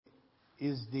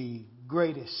is the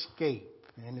great escape.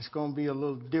 And it's going to be a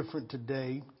little different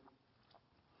today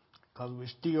because we're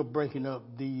still breaking up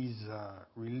these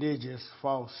religious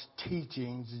false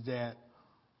teachings that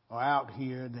are out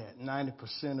here that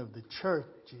 90% of the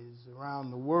churches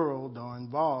around the world are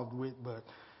involved with. But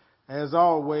as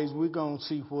always, we're going to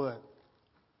see what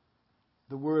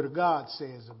the Word of God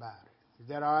says about it. Is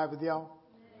that all right with y'all?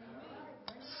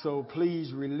 So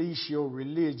please release your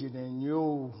religion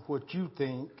and what you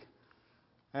think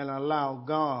and allow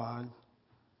God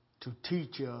to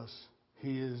teach us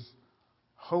His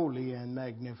holy and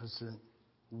magnificent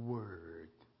Word.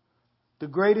 The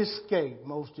Great Escape,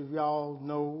 most of y'all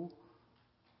know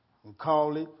and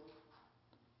call it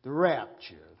the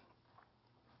rapture.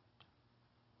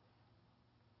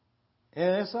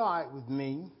 And it's all right with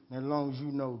me as long as you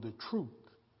know the truth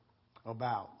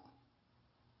about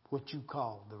what you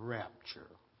call the rapture.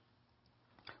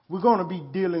 We're going to be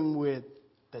dealing with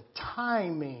the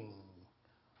timing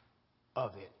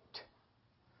of it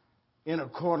in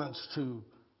accordance to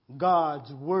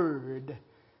God's Word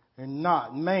and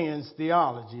not man's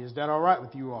theology. Is that all right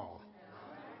with you all?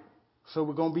 So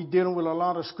we're going to be dealing with a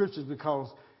lot of scriptures because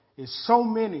there's so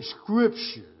many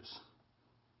scriptures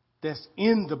that's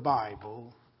in the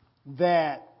Bible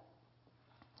that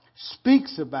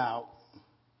speaks about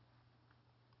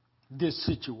this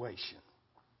situation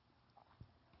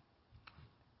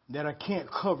that I can't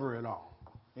cover it all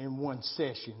in one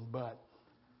session, but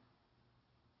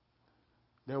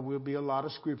there will be a lot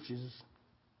of scriptures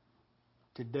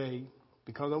today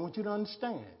because I want you to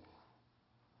understand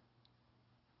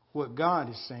what God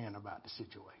is saying about the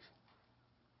situation.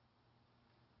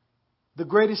 The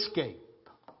Great Escape.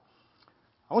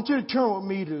 I want you to turn with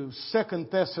me to 2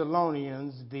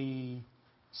 Thessalonians, the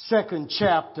 2nd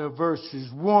chapter, verses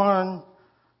 1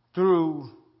 through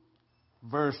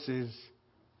verses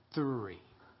 3.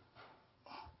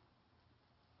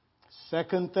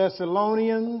 2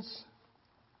 Thessalonians,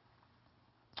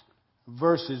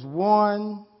 verses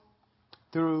 1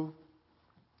 through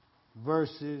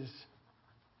verses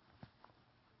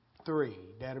 3.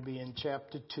 That'll be in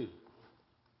chapter 2.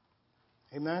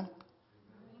 Amen?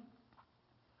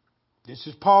 This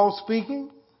is Paul speaking.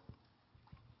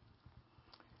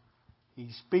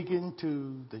 He's speaking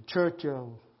to the church of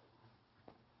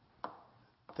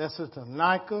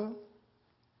Thessalonica,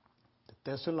 the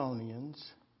Thessalonians.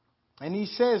 And he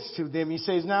says to them, he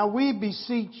says, now we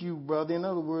beseech you, brother. In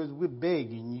other words, we're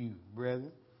begging you,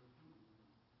 brethren,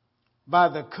 by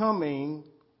the coming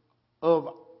of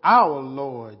our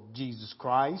Lord Jesus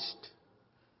Christ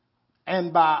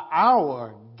and by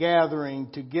our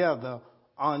gathering together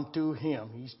unto him.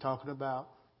 He's talking about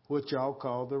what y'all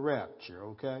call the rapture,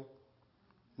 okay?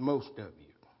 Most of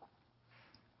you.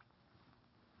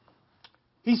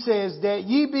 He says that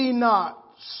ye be not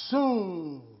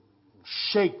soon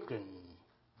shaken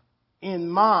in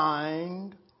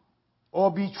mind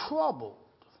or be troubled,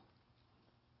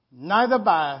 neither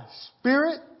by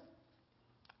spirit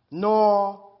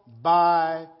nor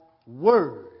by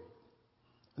word,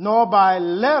 nor by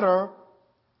letter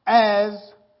as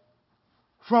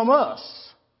from us,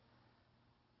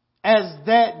 as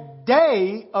that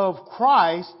day of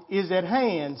Christ is at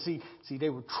hand. See, they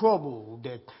were troubled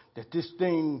that this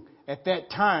thing at that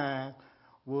time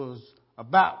was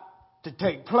about to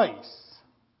take place.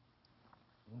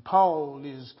 Paul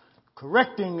is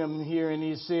correcting them here, and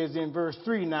he says in verse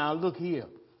 3, now look here.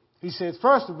 He says,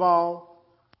 first of all,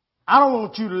 I don't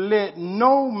want you to let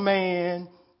no man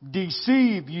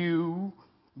deceive you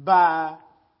by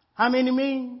how many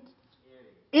means?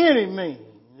 Any means.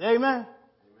 Amen?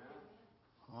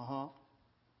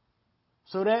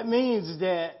 So that means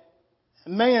that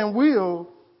man will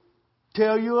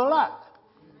tell you a lot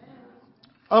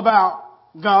about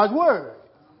God's Word.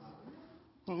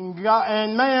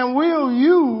 And man will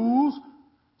use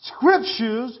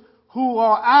scriptures who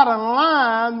are out of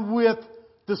line with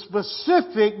the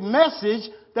specific message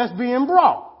that's being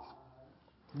brought.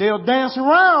 They'll dance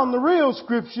around the real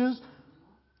scriptures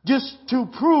just to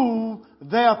prove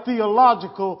their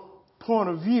theological point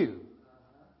of view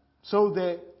so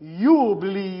that you'll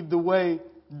believe the way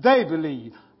they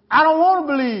believe. I don't want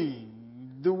to believe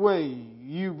the way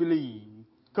you believe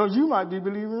because you might be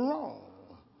believing wrong.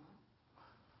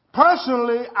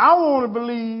 Personally, I want to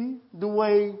believe the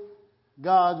way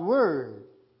God's Word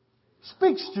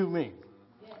speaks to me.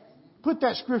 Put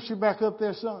that scripture back up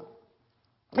there, son.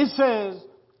 It says,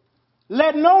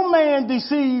 let no man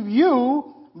deceive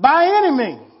you by any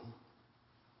means,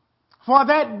 for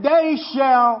that day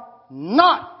shall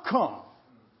not come,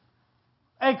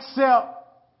 except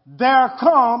there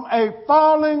come a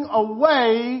falling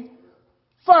away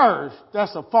First,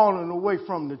 that's a falling away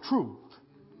from the truth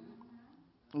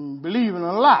and believing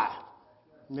a lie.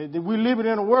 We live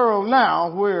in a world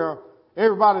now where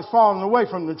everybody's falling away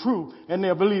from the truth and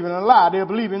they're believing a lie. They're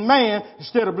believing man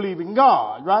instead of believing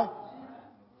God, right?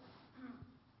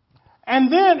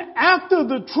 And then after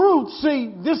the truth,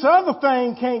 see, this other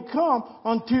thing can't come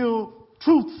until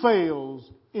truth fails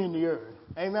in the earth.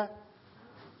 Amen?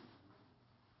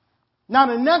 Now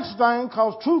the next thing,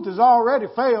 because truth has already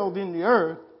failed in the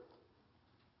earth,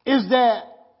 is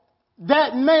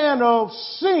that man of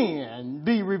sin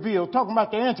be revealed. Talking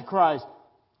about the Antichrist,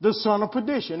 the son of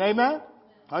perdition. Amen?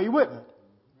 Are you with me?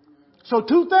 So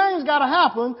two things got to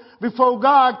happen before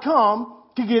God come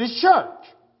to get his church.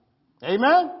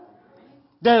 Amen?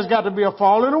 There's got to be a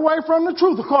falling away from the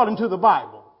truth according to the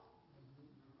Bible.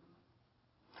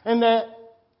 And that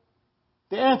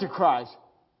the Antichrist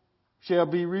shall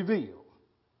be revealed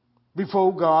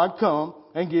before God come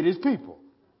and get his people.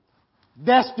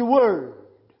 That's the word.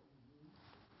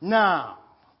 Now,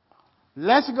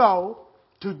 let's go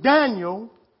to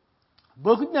Daniel,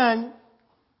 book of Daniel,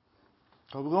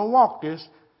 because we're going to walk this.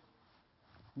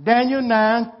 Daniel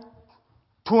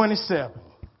 9:27.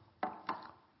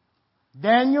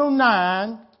 Daniel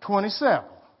 9:27.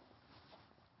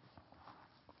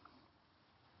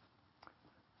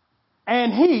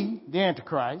 And he, the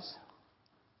Antichrist,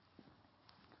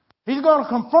 he's going to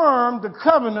confirm the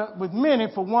covenant with many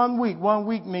for 1 week. 1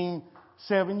 week means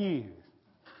 7 years.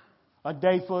 A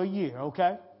day for a year,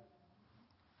 okay?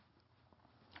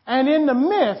 And in the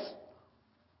midst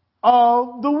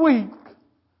of the week,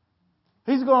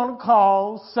 he's going to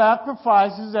cause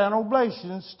sacrifices and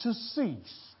oblations to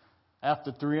cease.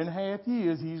 After 3.5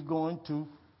 years, he's going to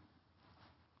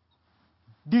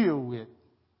deal with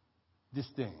this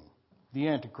thing, the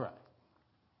Antichrist.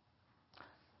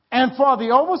 And for the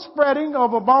overspreading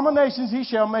of abominations, he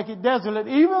shall make it desolate,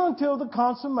 even until the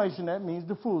consummation, that means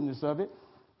the fullness of it,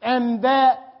 and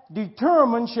that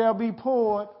determined shall be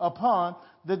poured upon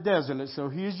the desolate. So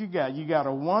here's you got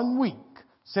a 1 week,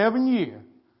 7 year,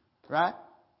 right?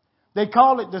 They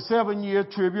call it the 7 year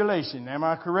tribulation. Am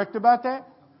I correct about that?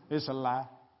 It's a lie.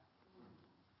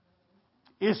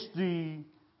 It's the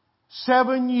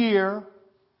 7 year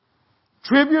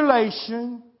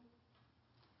tribulation.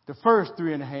 The first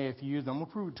 3.5 years, I'm going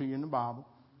to prove it to you in the Bible.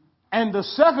 And the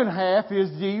second half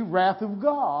is the wrath of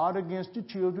God against the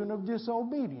children of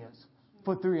disobedience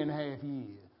for 3.5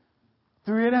 years.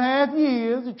 3.5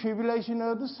 years, the tribulation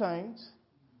of the saints.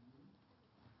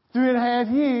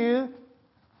 3.5 years,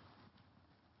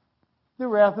 the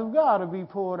wrath of God will be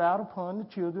poured out upon the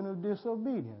children of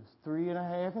disobedience.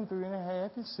 3.5 and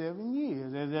 3.5 is 7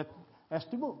 years. That's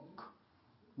the book.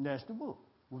 That's the book.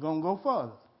 We're going to go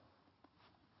further.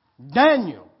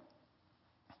 Daniel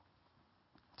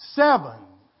 7,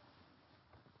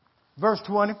 verse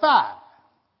 25.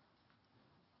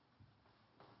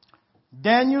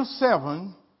 Daniel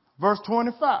 7, verse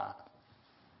 25.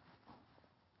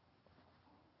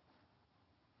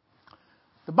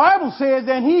 The Bible says,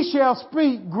 and he shall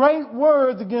speak great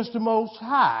words against the Most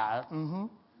High.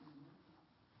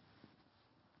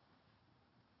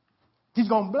 He's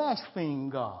going to blaspheme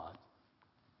God.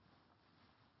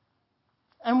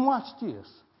 And watch this.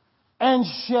 And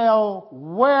shall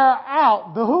wear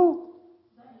out the who?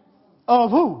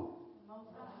 Of who?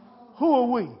 Who are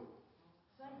we?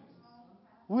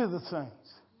 We're the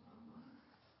saints.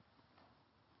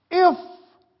 If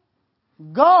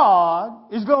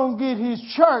God is going to get his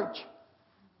church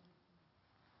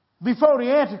before the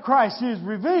Antichrist is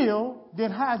revealed,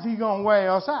 then how's he going to wear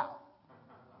us out?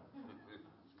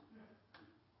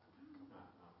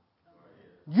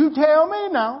 You tell me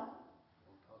now.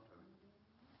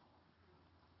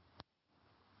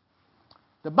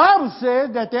 The Bible says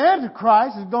that the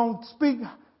Antichrist is going to speak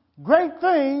great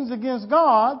things against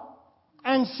God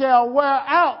and shall wear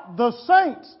out the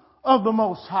saints of the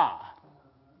Most High.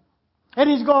 And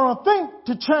he's going to think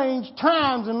to change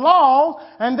times and laws,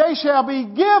 and they shall be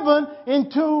given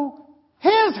into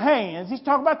his hands. He's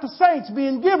talking about the saints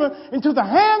being given into the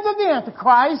hands of the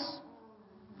Antichrist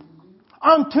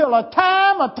until a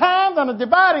time, and a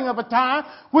dividing of a time,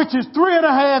 which is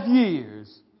 3.5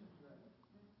 years.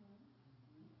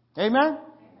 Amen?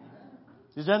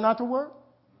 Is that not the word?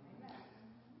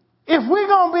 If we're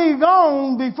going to be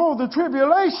gone before the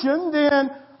tribulation,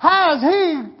 then how is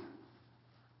he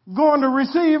going to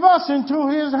receive us into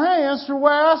his hands to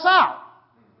wear us out?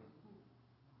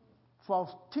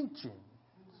 False teaching.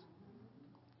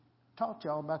 Taught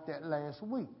y'all about that last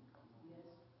week.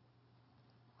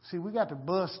 See, we got to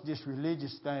bust this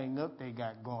religious thing up they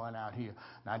got going out here.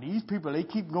 Now, these people, they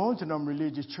keep going to them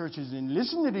religious churches and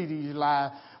listen to these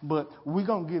lies, but we're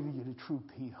going to give you the truth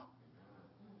here.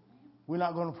 We're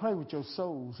not going to play with your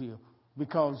souls here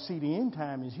because, see, the end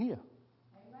time is here.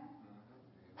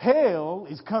 Hell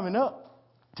is coming up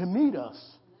to meet us,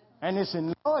 and it's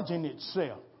enlarging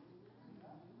itself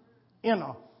in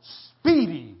a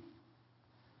speedy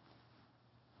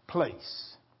place.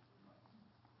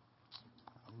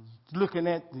 Looking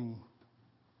at the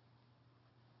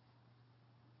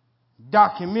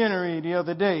documentary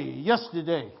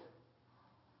yesterday,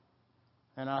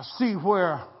 and I see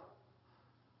where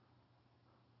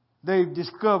they've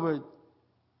discovered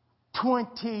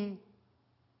 29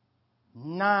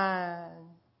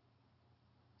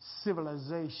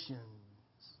 civilizations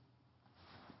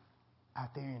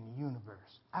out there in the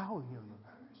universe, our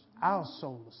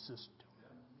solar system.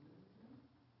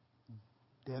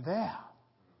 They're there.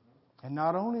 And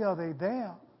not only are they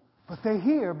there, but they're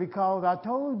here because I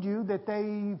told you that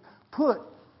they put,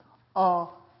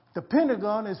 the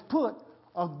Pentagon has put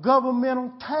a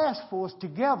governmental task force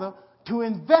together to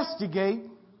investigate.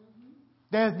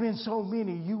 There's been so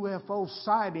many UFO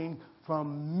sightings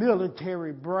from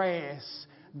military brass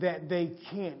that they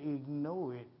can't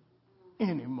ignore it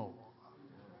anymore.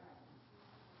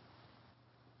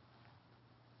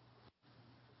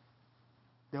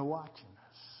 They're watching us.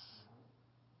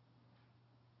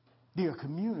 They're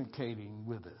communicating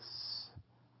with us.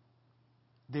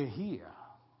 They're here.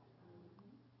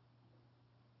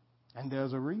 And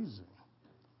there's a reason.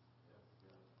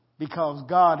 Because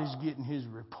God is getting his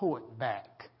report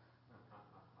back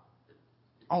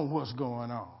on what's going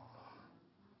on.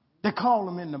 They call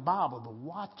them in the Bible the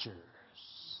watchers.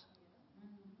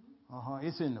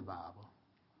 It's in the Bible.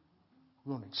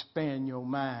 We're going to expand your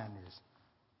mind, as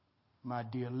my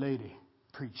dear lady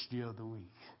preached the other week.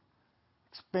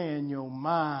 Expand your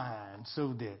mind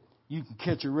so that you can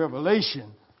catch a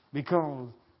revelation, because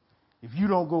if you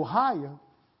don't go higher,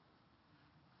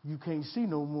 you can't see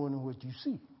no more than what you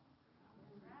see.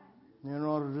 In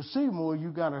order to see more,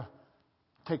 you got to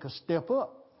take a step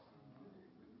up.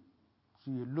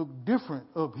 See, it look different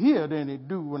up here than it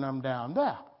do when I'm down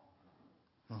there.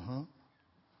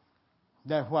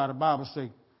 That's why the Bible says,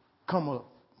 come up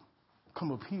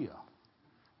here.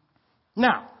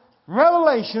 Now,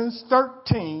 Revelations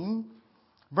 13,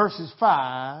 verses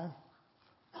 5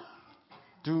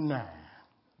 through 9.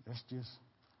 Let's just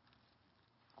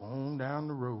go on down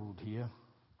the road here.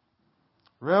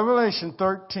 Revelation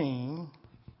 13,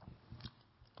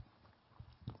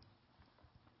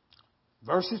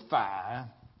 verses 5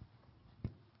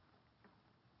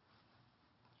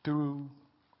 through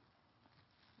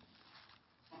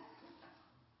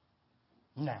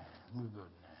 9. We'll go to 9.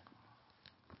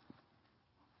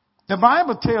 The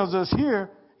Bible tells us here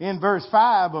in verse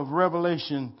 5 of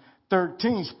Revelation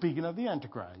 13, speaking of the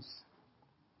Antichrist.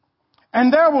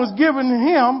 And there was given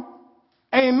him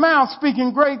a mouth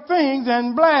speaking great things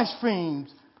and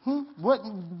blasphemes.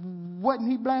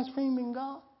 Wasn't he blaspheming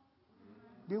God?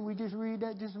 Didn't we just read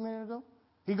that just a minute ago?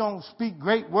 He going to speak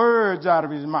great words out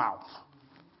of his mouth.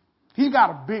 He got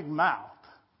a big mouth.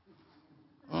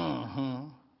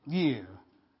 Yeah.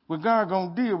 But God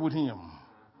going to deal with him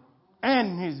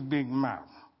and his big mouth.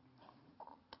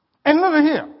 And look at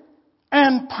here.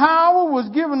 And power was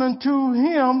given unto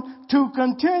him to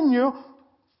continue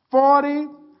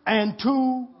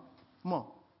 42 months.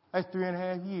 That's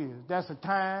 3.5 years. That's a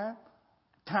time,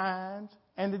 times,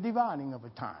 and the dividing of a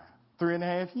time.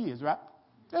 3.5 years, right?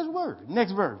 That's a word.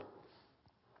 Next verse.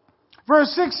 Verse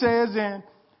 6 says, and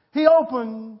he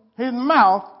opened his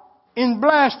mouth in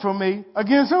blasphemy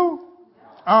against who?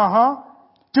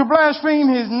 To blaspheme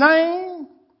his name,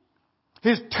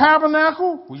 his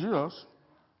tabernacle, which is us,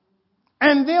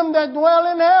 and them that dwell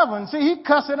in heaven. See, he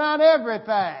cussing out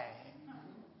everything.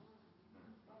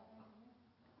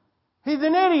 He's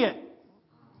an idiot.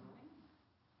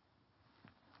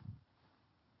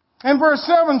 And verse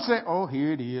 7 says, oh,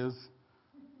 here it is.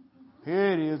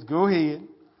 Here it is. Go ahead.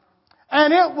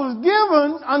 And it was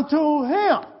given unto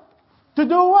him to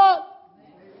do what?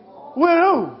 With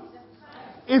who?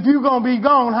 If you're going to be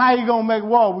gone, how you going to make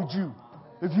war with you?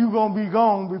 If you're going to be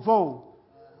gone before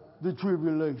the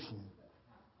tribulation.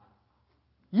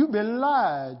 You've been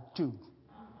lied to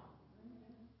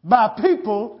by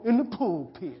people in the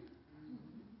pulpit.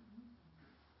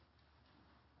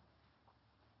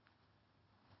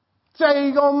 Say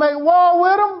he's going to make war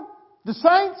with them, the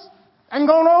saints, and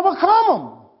going to overcome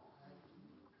them.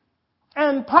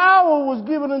 And power was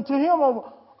given unto him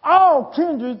over all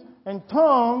kindreds and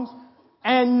tongues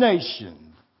and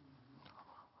nations.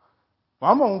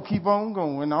 Well, I'm going to keep on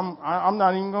going. I'm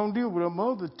not even going to deal with them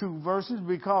other two verses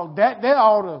because that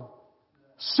ought to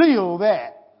seal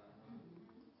that.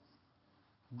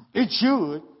 It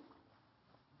should.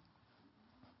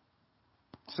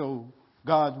 So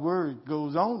God's word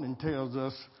goes on and tells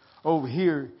us over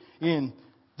here in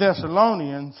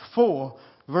Thessalonians 4,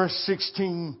 verse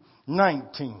 16,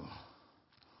 19.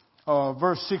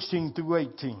 Verse 16 through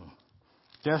 18.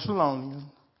 Thessalonians,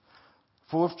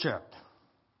 4th chapter.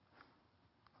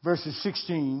 Verses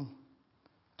 16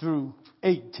 through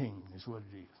 18 is what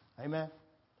it is. Amen.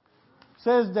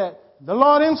 Says that the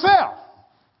Lord himself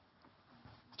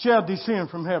shall descend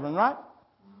from heaven, right?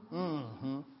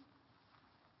 Mm-hmm.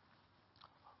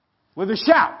 With a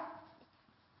shout.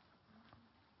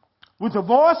 With the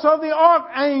voice of the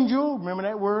archangel. Remember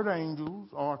that word, angels,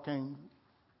 archangel.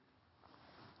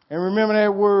 And remember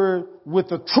that word, with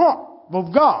the trump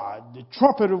of God. The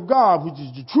trumpet of God, which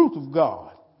is the truth of God.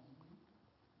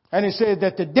 And it says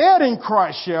that the dead in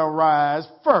Christ shall rise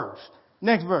first.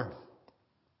 Next verse.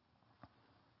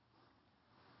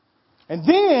 And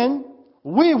then,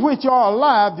 we which are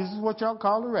alive, this is what y'all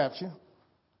call the rapture.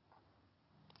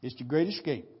 It's the great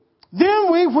escape. Then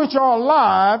we which are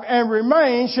alive and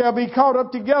remain shall be caught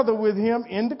up together with him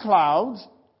in the clouds.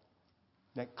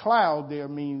 That cloud there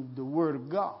means the word of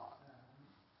God.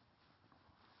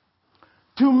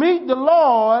 To meet the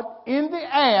Lord in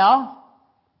the air.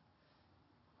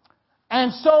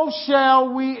 And so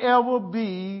shall we ever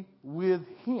be with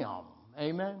him.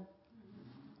 Amen.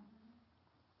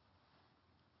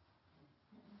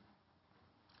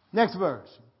 Next verse.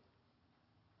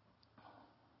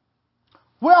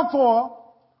 Wherefore,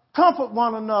 comfort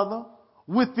one another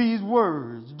with these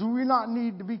words. Do we not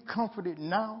need to be comforted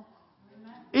now?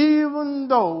 Even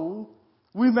though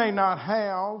we may not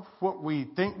have what we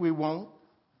think we want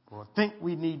or think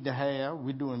we need to have,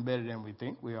 we're doing better than we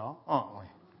think we are, aren't we?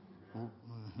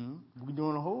 Mm-hmm. We're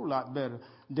doing a whole lot better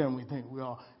than we think we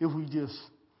are if we just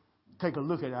take a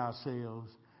look at ourselves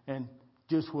and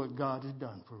just what God has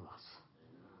done for us.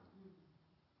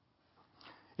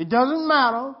 It doesn't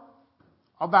matter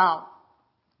about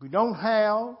we don't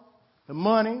have the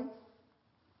money,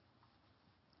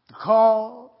 the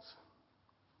cars,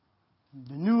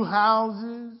 the new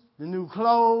houses, the new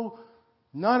clothes.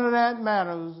 None of that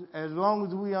matters as long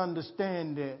as we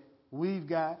understand that we've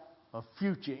got a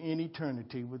future in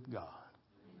eternity with God.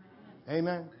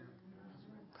 Amen.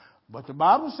 But the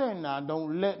Bible says now,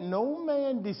 don't let no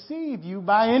man deceive you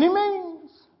by any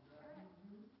means.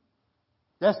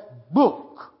 That's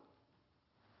book.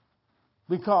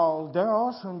 Because there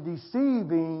are some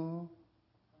deceiving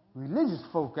religious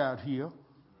folk out here.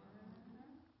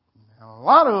 And a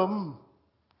lot of them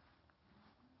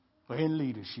are in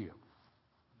leadership.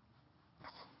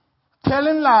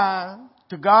 Telling lies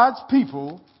to God's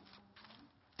people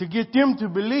to get them to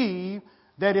believe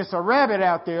that it's a rabbit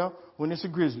out there when it's a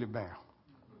grizzly bear.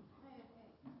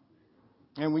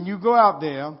 And when you go out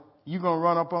there, you're going to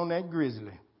run up on that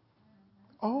grizzly.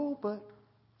 Oh, but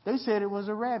they said it was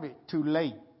a rabbit. Too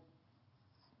late.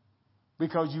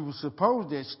 Because you were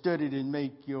supposed to study and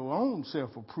make your own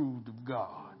self approved of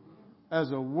God.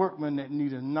 As a workman that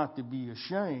needed not to be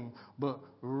ashamed, but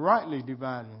rightly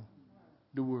dividing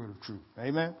the word of truth.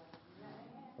 Amen?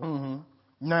 Mm-hmm.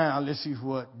 Now, let's see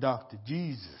what Dr.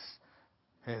 Jesus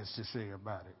has to say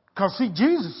about it. Because, see,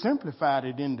 Jesus simplified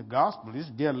it in the gospel. It's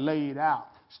there laid out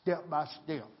step by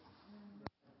step.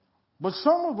 But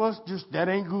some of us just, that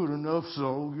ain't good enough.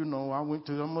 So, I went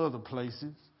to some other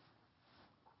places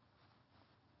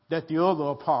that the other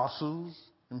apostles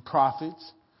and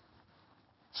prophets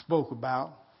spoke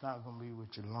about. Not going to be with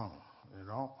you long at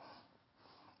all.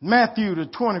 Matthew, the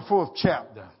 24th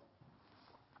chapter,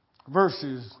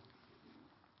 verses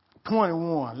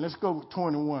 21. Let's go with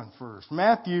 21 first.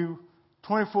 Matthew,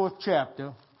 24th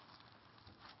chapter,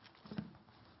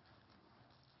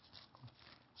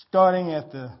 starting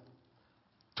at the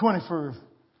 21st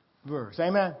verse.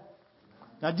 Amen?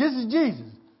 Now, this is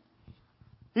Jesus.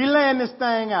 He laying this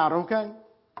thing out, okay?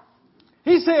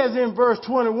 He says in verse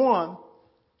 21,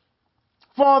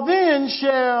 for then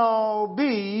shall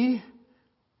be,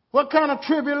 what kind of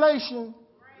tribulation?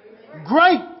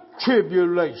 Great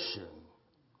tribulation.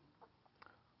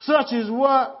 Such as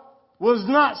what was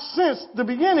not since the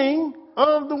beginning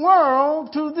of the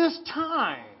world to this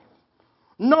time.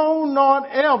 No, not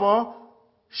ever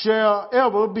shall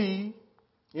ever be.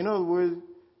 In other words,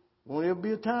 won't ever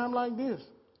be a time like this.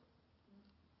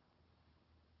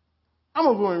 I'm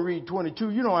going to go and read 22.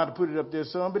 You don't have to put it up there,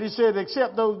 son. But it says,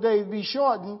 except those days be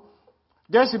shortened,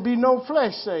 there should be no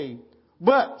flesh saved.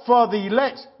 But for the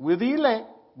elect, with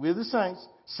the saints,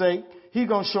 sake, he's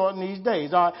going to shorten these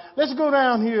days. All right, let's go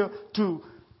down here to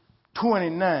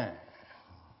 29.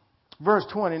 Verse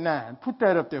 29. Put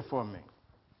that up there for me.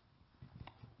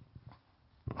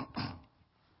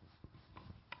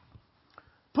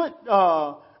 Put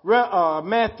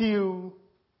Matthew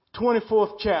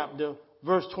 24th chapter,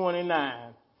 verse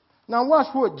 29. Now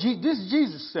watch what this is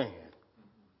Jesus saying.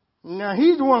 Now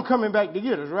he's the one coming back to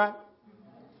get us, right?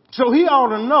 So he ought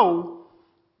to know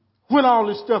when all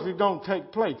this stuff is going to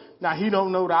take place. Now he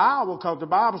don't know the hour because the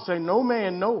Bible says no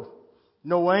man knows.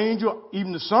 No angel,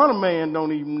 even the Son of Man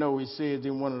don't even know, it says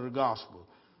in one of the Gospels.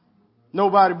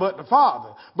 Nobody but the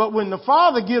Father. But when the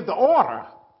Father gives the order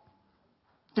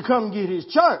to come get his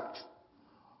church,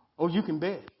 oh, you can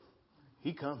bet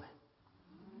he coming.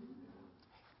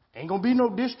 Ain't going to be no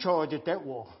discharge at that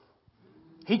wall.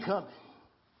 He coming.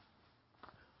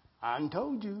 I done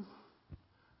told you.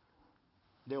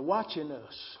 They're watching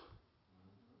us.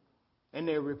 And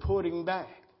they're reporting back.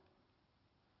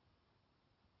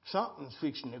 Something's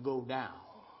fixing to go down.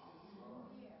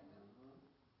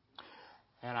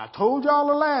 And I told y'all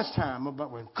the last time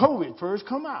about when COVID first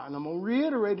come out, and I'm going to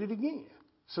reiterate it again,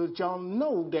 so that y'all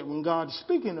know that when God's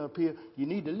speaking up here, you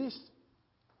need to listen.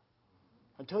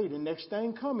 I told you the next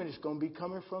thing coming is going to be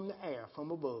coming from the air,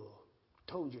 from above.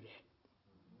 I told you that.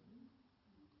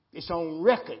 It's on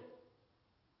record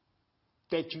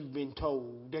that you've been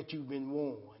told, that you've been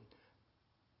warned.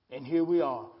 And here we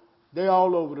are. They're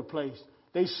all over the place.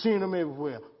 They seen them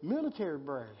everywhere. Military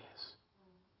brass.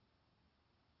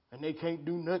 And they can't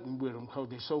do nothing with them because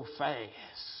they're so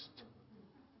fast.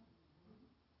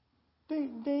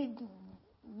 They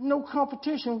no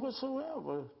competition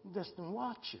whatsoever. Just the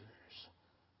watchers.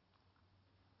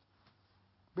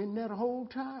 Been there the whole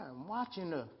time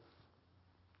watching us.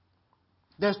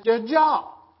 That's their job.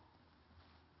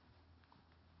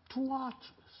 To watch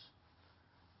us.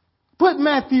 Put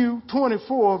Matthew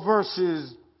 24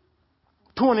 verses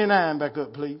 29 back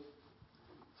up, please.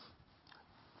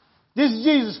 This is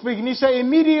Jesus speaking. He said,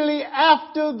 immediately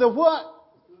after the what?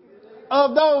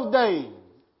 Of those days.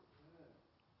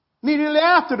 Immediately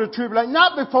after the tribulation,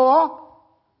 not before.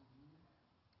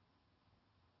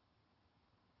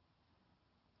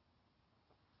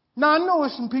 Now I know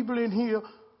there's some people in here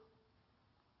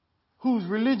whose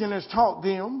religion has taught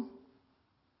them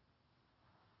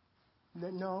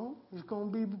that no, we're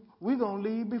going to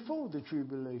leave before the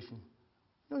tribulation.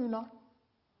 No, you're not.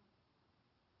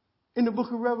 In the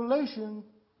book of Revelation,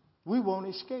 we won't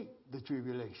escape the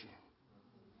tribulation.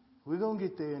 We're going to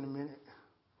get there in a minute.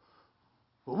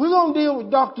 But we're going to deal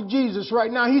with Dr. Jesus right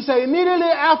now. He said, immediately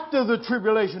after the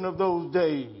tribulation of those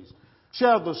days,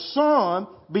 shall the sun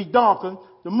be darkened,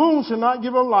 the moon shall not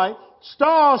give a light,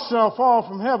 stars shall fall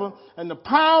from heaven, and the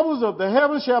powers of the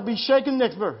heavens shall be shaken.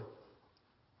 Next verse.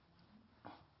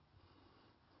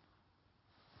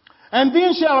 And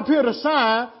then shall appear the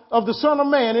sign of the Son of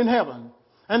Man in heaven.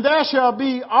 And there shall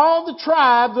be all the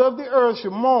tribes of the earth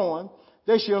shall mourn.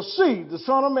 They shall see the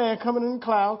Son of Man coming in the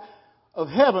cloud of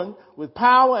heaven with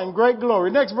power and great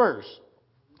glory. Next verse.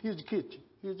 Here's the kitchen.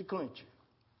 Here's the clincher.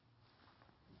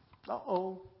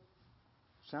 Uh-oh.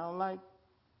 Sound like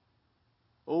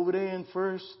over there in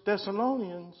 1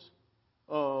 Thessalonians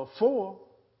 4,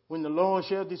 when the Lord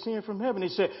shall descend from heaven, he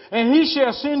said, and he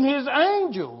shall send his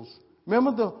angels.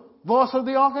 Remember the voice of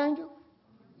the archangel?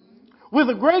 With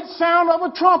a great sound of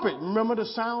a trumpet. Remember the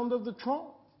sound of the trump?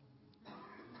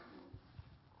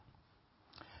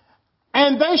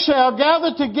 And they shall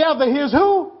gather together his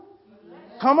who?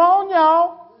 Come on,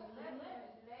 y'all.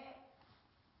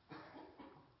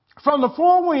 From the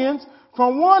four winds,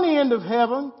 from one end of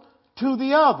heaven to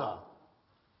the other.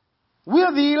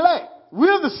 We're the elect.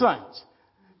 We're the saints.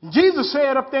 Jesus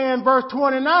said up there in verse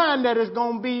 29 that it's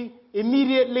going to be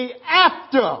immediately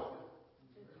after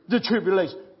the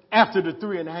tribulation. After the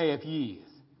 3.5 years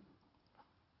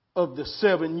of the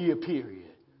 7-year period.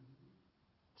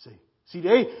 See,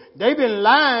 they've been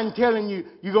lying, telling you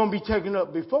you're going to be taken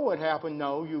up before it happened.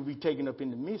 No, you'll be taken up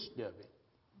in the midst of it.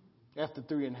 After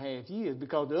 3.5 years.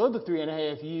 Because the other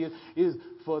 3.5 years is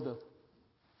for the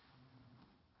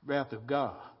wrath of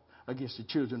God against the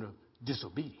children of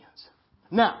disobedience.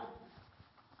 Now,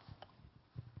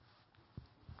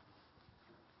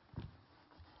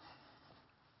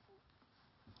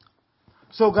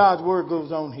 so God's word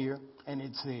goes on here, and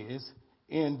it says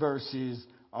in verses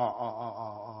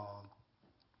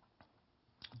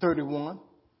 31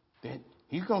 that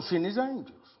he's going to send his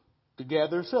angels to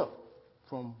gather us up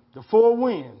from the four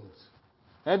winds.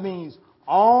 That means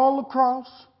all across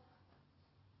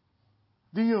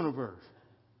the universe.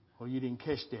 Oh, you didn't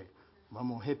catch that. I'm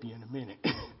going to help you in a minute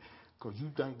because you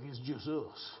think it's just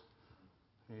us.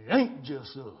 It ain't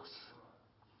just us.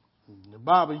 The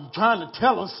Bible, you trying to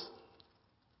tell us.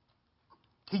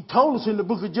 He told us in the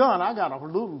book of John,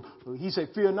 he said,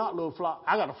 fear not, little flock.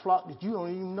 I got a flock that you don't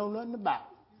even know nothing about.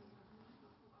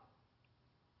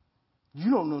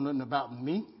 You don't know nothing about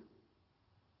me.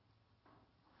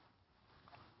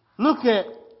 Look at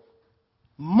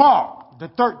Mark, the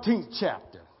 13th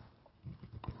chapter.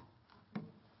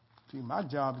 See, my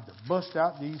job is to bust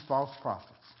out these false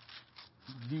prophets,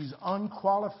 these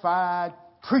unqualified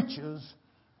preachers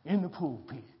in the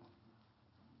pulpit.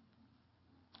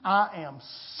 I am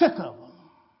sick of them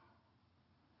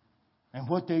and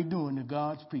what they're doing to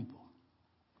God's people.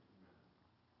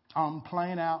 I'm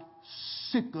plain out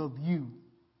sick of you.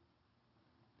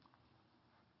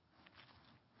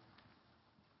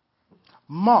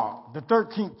 Mark, the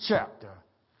 13th chapter,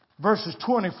 verses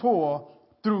 24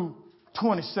 through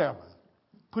 27.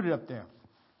 Put it up there.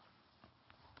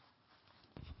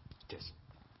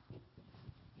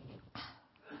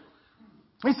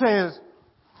 He says,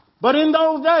 but in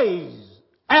those days,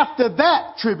 after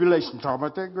that tribulation, talking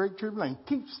about that great tribulation,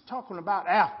 keeps talking about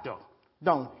after,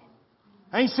 don't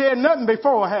he? Ain't said nothing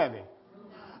before, have he?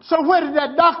 So where did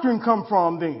that doctrine come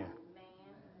from then?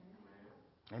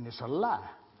 And it's a lie.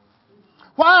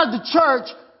 Why is the church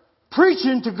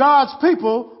preaching to God's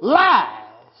people lies?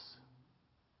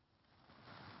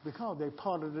 Because they're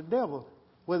part of the devil,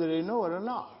 whether they know it or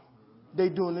not. They're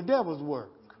doing the devil's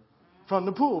work from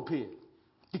the pulpit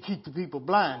to keep the people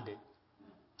blinded.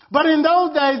 But in those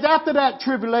days, after that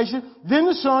tribulation, then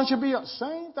the sun shall be up.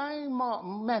 Same thing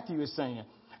Matthew is saying.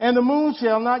 And the moon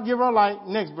shall not give her light.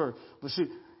 Next verse. But see,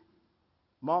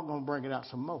 Mark going to bring it out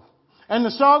some more. And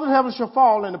the stars of heaven shall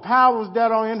fall, and the powers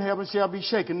that are in heaven shall be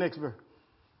shaken. Next verse.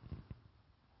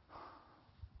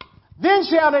 Then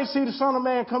shall they see the Son of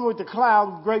Man come with the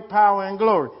clouds with great power and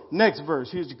glory. Next verse.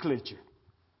 Here's the clincher.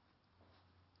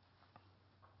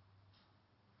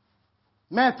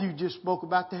 Matthew just spoke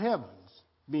about the heavens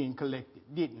being collected,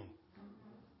 didn't he?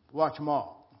 Watch Mark.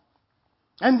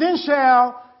 And then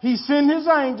shall he send his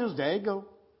angels, there you go,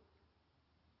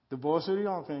 the voice of the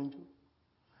archangel,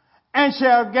 and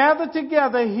shall gather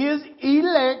together his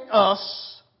elect,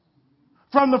 us,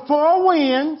 from the four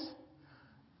winds.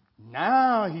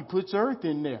 Now he puts earth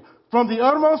in there. From the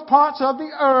uttermost parts of the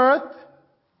earth,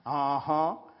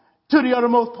 to the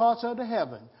uttermost parts of the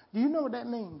heaven. Do you know what that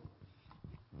means?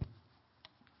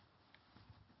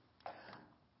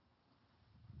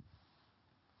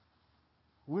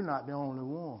 We're not the only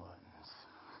ones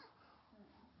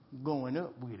going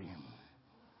up with him.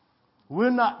 We're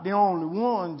not the only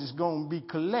ones that's going to be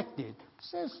collected. It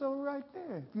says so right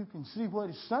there. If you can see what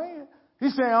he's saying.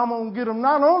 He's saying, I'm going to get them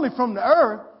not only from the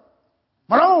earth,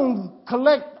 but I'm going to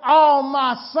collect all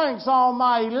my saints, all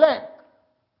my elect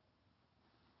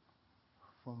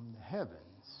from the heavens.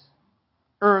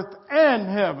 Earth and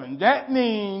heaven. That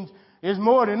means it's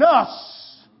more than us.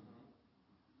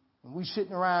 We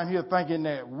sitting around here thinking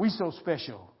that we so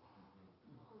special.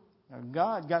 Now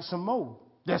God got some more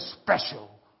that's special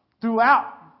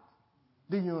throughout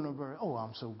the universe. Oh,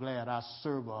 I'm so glad I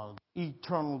serve an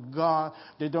eternal God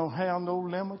that don't have no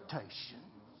limitations.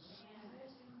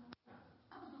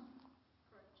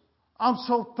 I'm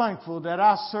so thankful that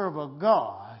I serve a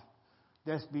God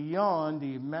that's beyond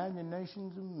the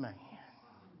imaginations of man.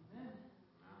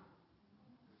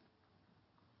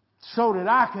 So that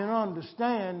I can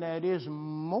understand that there's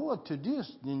more to this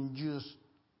than just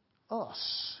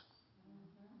us.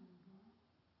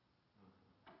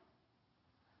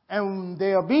 And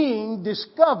they are being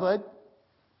discovered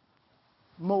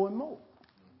more and more.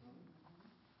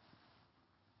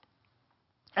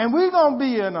 And we're going to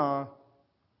be in a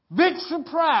big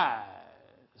surprise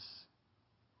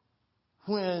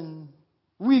when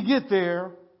we get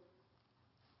there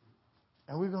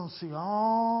and we're going to see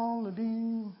all of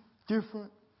these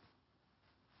different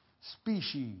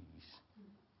species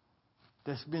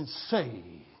that's been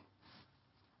saved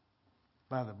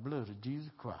by the blood of Jesus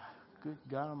Christ. Good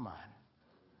God Almighty.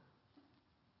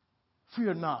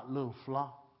 Fear not, little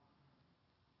flock,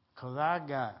 because I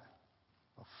got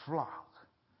a flock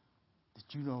that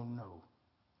you don't know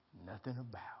nothing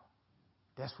about.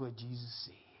 That's what Jesus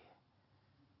said.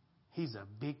 He's a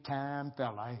big time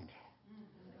fella, ain't he?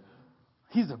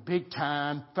 He's a big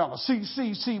time fella.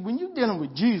 See, when you're dealing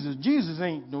with Jesus, Jesus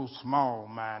ain't no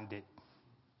small-minded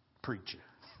preacher.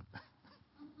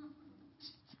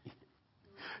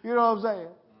 You know what I'm saying?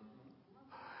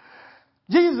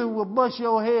 Jesus will bust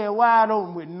your head wide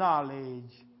open with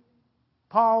knowledge.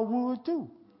 Paul would too.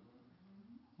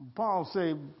 Paul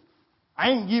said,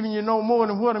 I ain't giving you no more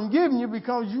than what I'm giving you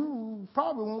because you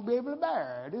probably won't be able to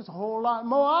bear it. There's a whole lot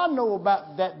more I know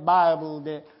about that Bible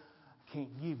that I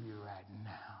can't give you right now.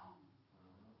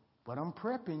 But I'm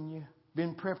prepping you.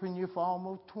 Been prepping you for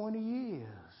almost 20 years.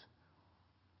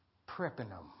 Prepping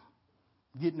them.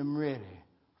 Getting them ready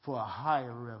for a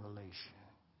higher revelation.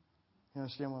 You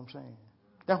understand what I'm saying?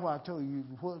 That's why I told you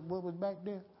what was back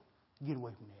there. Get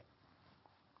away from that.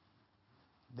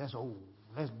 That's old.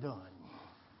 That's done.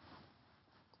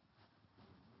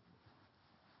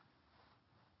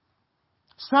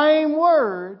 Same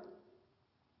word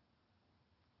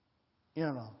in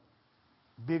a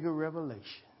bigger revelation.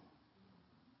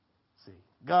 See,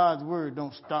 God's word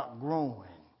don't stop growing.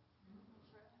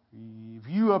 If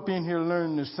you up in here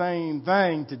learning the same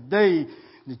thing today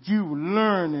that you were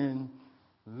learning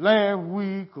last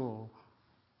week or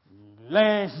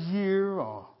last year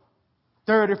or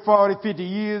 30, 40, 50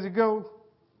 years ago,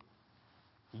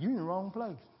 you're in the wrong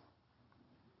place.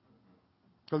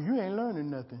 Because you ain't learning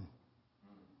nothing.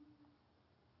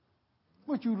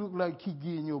 What you look like keep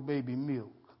getting your baby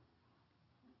milk?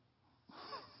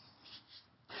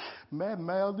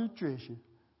 Malnutrition.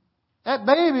 That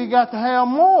baby got to have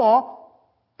more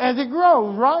as it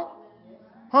grows, right?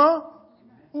 Huh?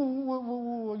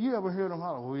 You ever heard them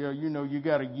holler, well, you know, you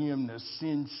got to give them the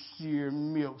sincere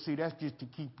milk. See, that's just to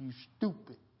keep you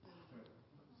stupid.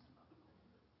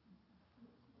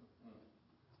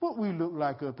 What we look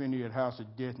like up in here at House of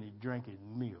Destiny drinking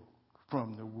milk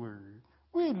from the Word.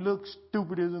 We look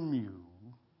stupid as a mule.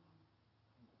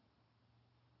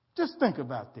 Just think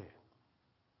about that.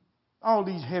 All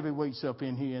these heavyweights up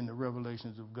in here in the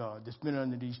revelations of God that's been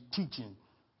under these teaching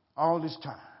all this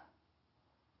time.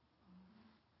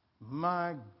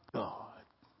 My God.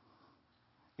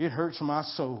 It hurts my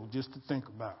soul just to think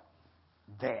about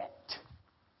that.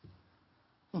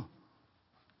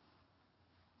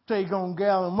 So you're going to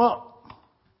gather them up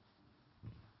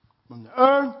from the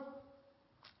earth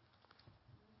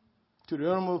to the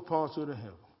uttermost parts of the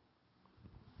heaven.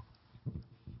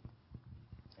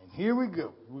 And here we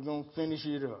go. We're going to finish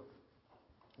it up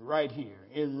right here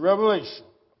in Revelation.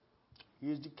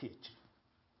 Here's the kitchen.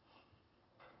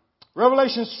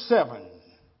 Revelation 7,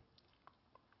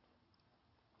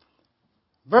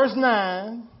 verse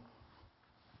 9.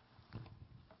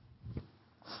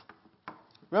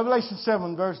 Revelation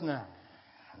 7, verse 9.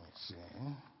 Let's see.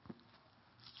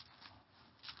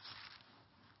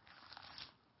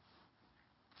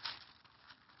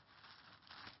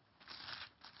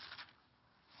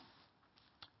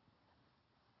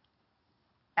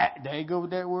 There you go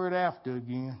with that word after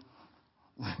again.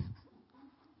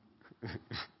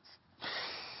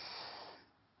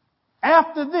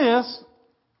 After this,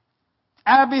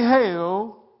 I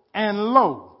beheld, and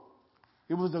lo,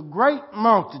 it was a great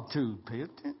multitude. Pay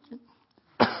attention.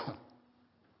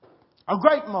 A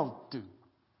great multitude.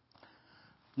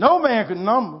 No man could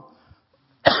number.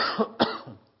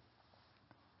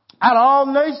 Out of all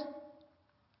nations,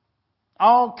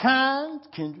 all kinds,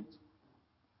 kindreds,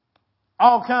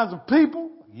 all kinds of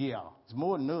people. Yeah, it's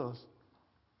more than us.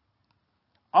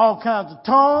 All kinds of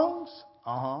tongues.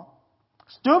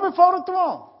 Stood before the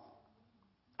throne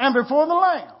and before the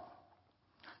Lamb,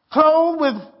 clothed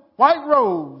with white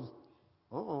robes.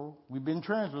 We've been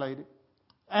translated.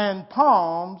 And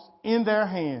palms in their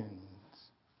hands.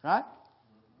 Right?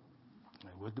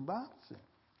 That's what the Bible said.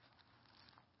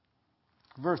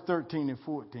 Verse 13 and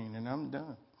 14, and I'm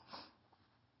done.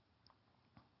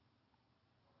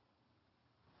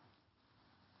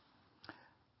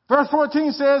 Verse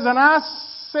 14 says, and I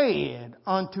said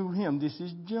unto him, this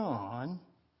is John,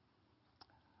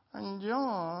 and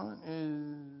John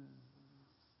is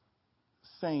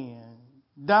saying,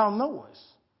 thou knowest.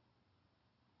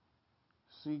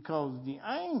 See, because the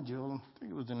angel, I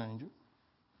think it was an angel,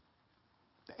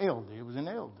 the elder, it was an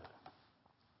elder.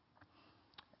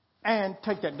 And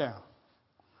take that down.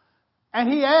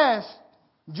 And he asked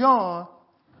John,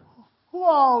 who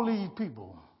are all these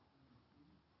people?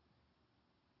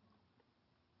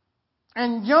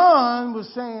 And John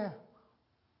was saying,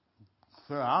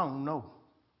 sir, I don't know.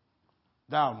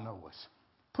 Thou knowest.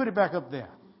 Put it back up there.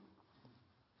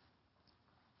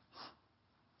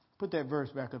 Put that verse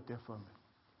back up there for me.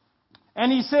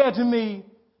 And he said to me,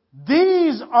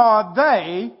 these are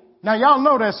they. Now y'all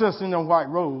know that's us in the white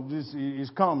robes. It's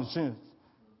common sense.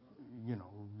 You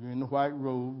know, you're in the white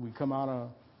robe. We come out of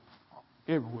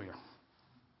everywhere.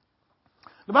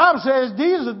 The Bible says,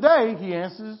 these are they. He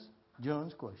answers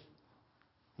John's question.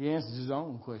 He answers his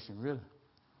own question, really.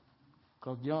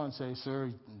 Because John says,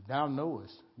 sir, thou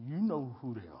knowest. You know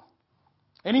who they are.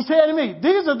 And he said to me,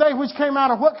 these are they which came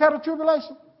out of what kind of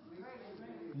tribulation?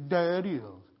 There it is.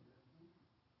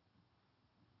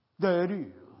 There it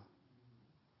is.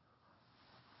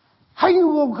 How you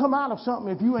going to come out of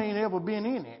something if you ain't ever been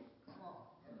in it?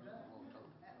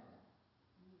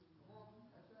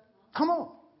 Come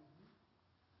on.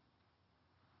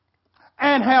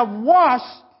 And have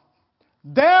washed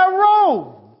their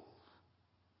robes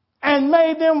and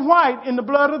made them white in the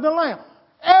blood of the Lamb.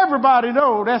 Everybody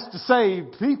knows that's the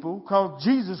saved people, because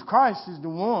Jesus Christ is the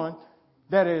one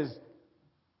that has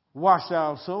washed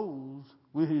our souls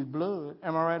with his blood.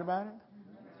 Am I right about it?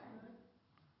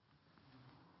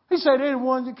 He said they're the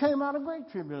ones that came out of great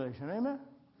tribulation. Amen?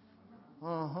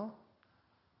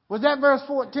 Was that verse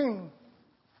 14?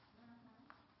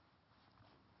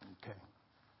 Okay.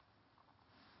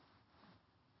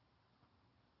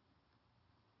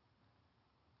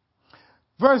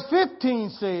 Verse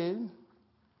 15 says,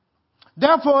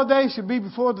 therefore they should be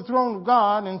before the throne of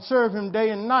God and serve him day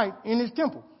and night in his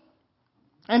temple.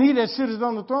 And he that sitteth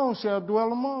on the throne shall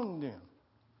dwell among them.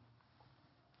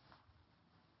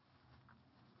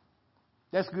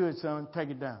 That's good, son. Take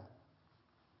it down.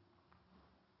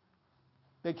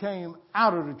 They came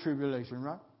out of the tribulation,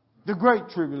 right? The great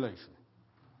tribulation.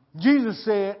 Jesus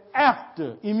said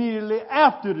immediately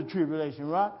after the tribulation,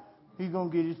 right? He's going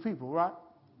to get his people, right?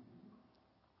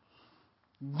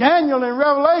 Daniel in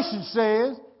Revelation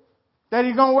says that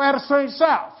he's going to wear the saints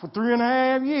out for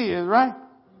 3.5 years, right?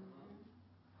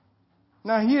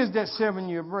 Now here's that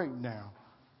 7-year breakdown.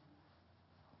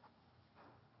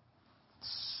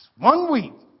 1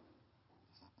 week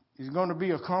is going to be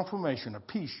a confirmation, a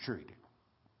peace treaty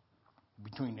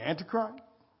between the Antichrist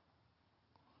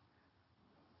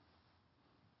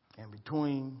and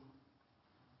between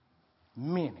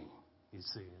many, it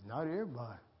says. Not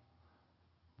everybody,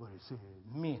 but it says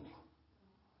many.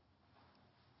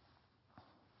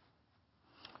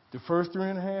 The first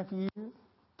 3.5 years,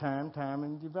 time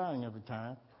and dividing every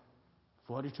time,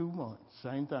 42 months,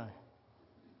 same thing.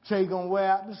 Say you're going to wear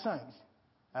out the saints.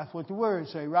 That's what the word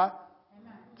say, right?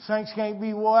 Amen. Saints can't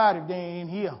be wore out if they ain't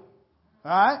here. All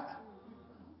right?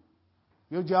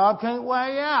 Your job can't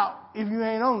wear you out if you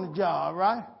ain't on the job,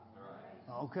 right?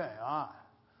 Okay, all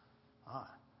right.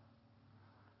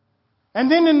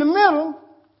 And then in the middle,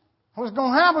 what's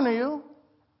going to happen to you,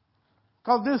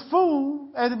 because this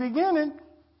fool at the beginning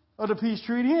of the peace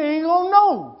treaty, he ain't going to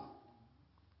know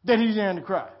that he's the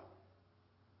Antichrist.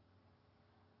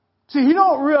 See, he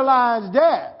don't realize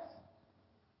that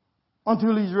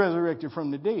until he's resurrected from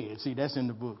the dead. See, that's in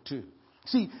the book too.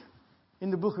 See,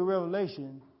 in the book of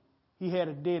Revelation, he had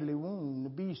a deadly wound. The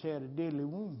beast had a deadly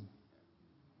wound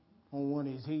on one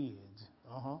of his heads.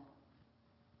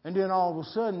 And then all of a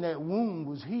sudden that wound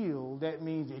was healed. That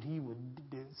means that he would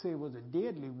say it was a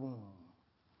deadly wound.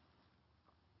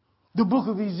 The book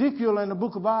of Ezekiel and the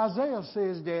book of Isaiah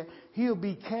says that he'll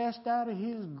be cast out of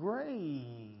his grave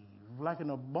like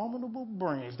an abominable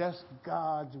branch. That's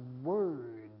God's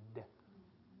word.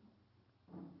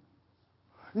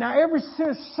 Now, ever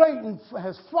since Satan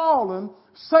has fallen,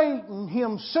 Satan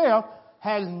himself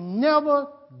has never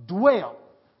dwelt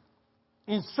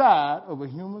inside of a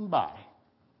human body.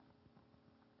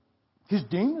 His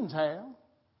demons have.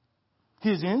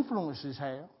 His influences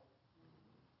have.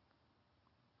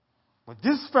 But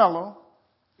this fellow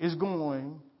is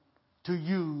going to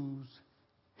use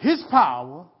his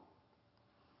power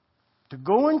to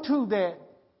go into that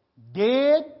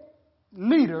dead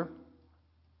leader.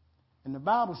 And the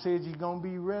Bible says he's going to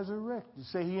be resurrected.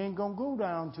 Say he ain't going to go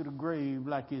down to the grave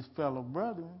like his fellow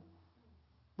brethren.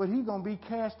 But he's going to be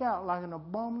cast out like an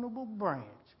abominable branch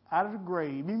out of the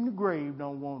grave. Even the grave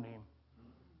don't want him.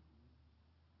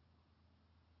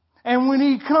 And when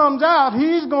he comes out,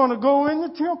 he's going to go in the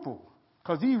temple.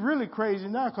 Because he's really crazy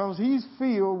now, because he's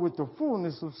filled with the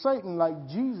fullness of Satan like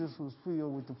Jesus was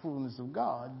filled with the fullness of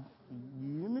God.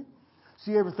 You hear me?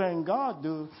 See, everything God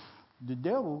does, the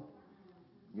devil,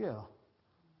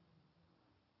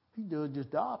 he does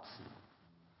just the opposite.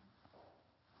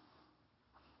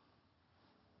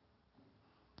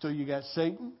 So you got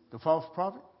Satan, the false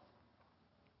prophet,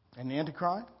 and the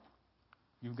Antichrist.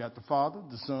 You've got the Father,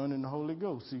 the Son, and the Holy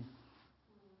Ghost. See?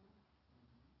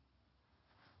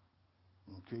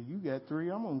 Okay, you got 3.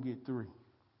 I'm going to get 3.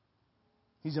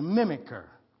 He's a mimicker.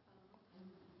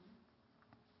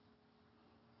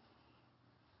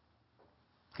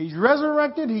 He's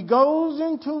resurrected. He goes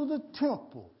into the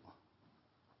temple.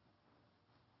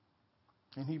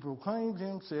 And he proclaims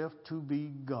himself to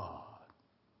be God.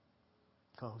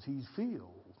 Because he's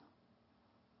filled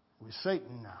with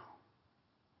Satan now.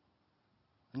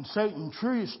 And Satan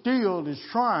still is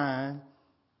trying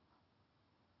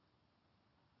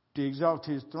to exalt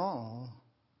his throne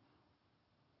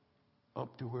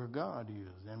up to where God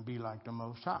is and be like the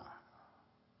Most High.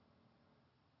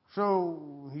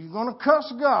 So he's going to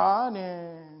cuss God,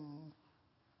 and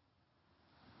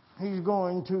he's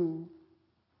going to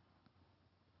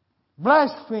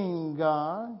blaspheme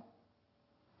God.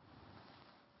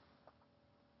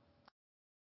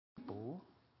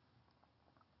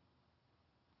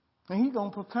 And he's going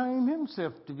to proclaim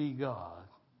himself to be God.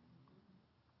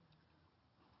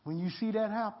 When you see that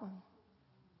happen,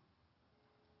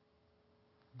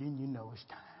 then you know it's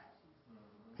time.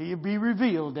 He'll be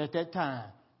revealed at that time.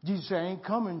 Jesus ain't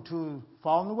coming to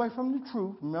falling away from the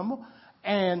truth, remember?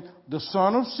 And the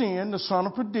son of sin, the son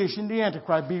of perdition, the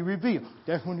Antichrist be revealed.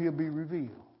 That's when he'll be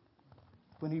revealed.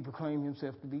 When he proclaims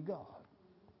himself to be God.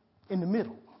 In the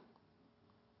middle.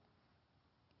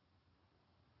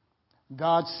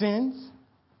 God sends,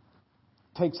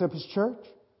 takes up his church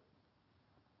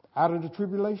out of the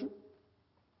tribulation.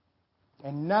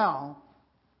 And now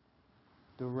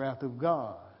the wrath of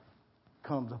God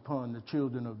comes upon the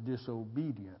children of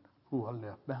disobedience who are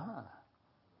left behind.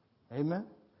 Amen?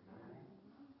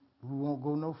 We won't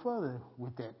go no further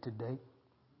with that today.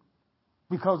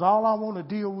 Because all I want to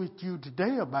deal with you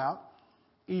today about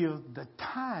is the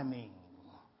timing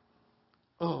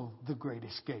of the great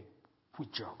escape, which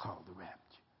y'all call the rapture.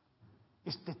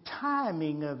 It's the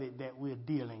timing of it that we're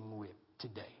dealing with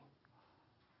today.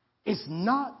 It's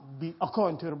not,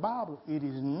 according to the Bible, it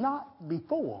is not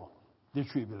before the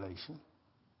tribulation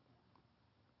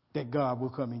that God will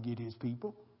come and get his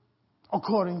people.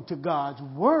 According to God's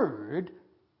word,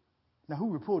 now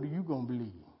who report are you going to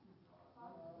believe?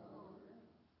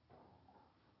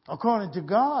 According to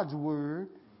God's word,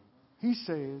 he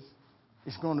says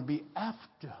it's going to be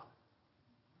after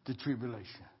the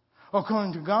tribulation.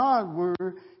 According to God's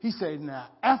word, he said, now,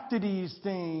 after these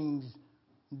things,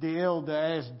 the elder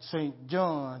asked St.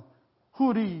 John,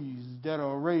 who are these that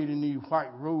are arrayed in these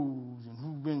white robes and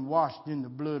who've been washed in the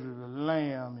blood of the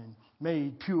Lamb and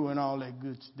made pure and all that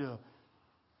good stuff?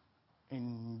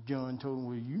 And John told him,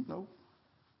 well, you know.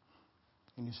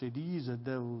 And he said, these are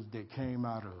those that came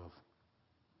out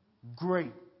of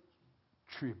great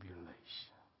tribulation.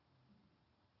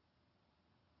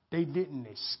 They didn't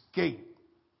escape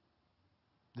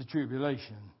the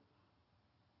tribulation.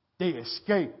 They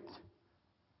escaped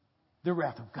the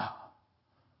wrath of God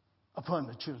upon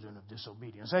the children of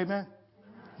disobedience. Amen?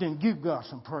 Then give God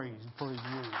some praise for his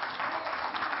word.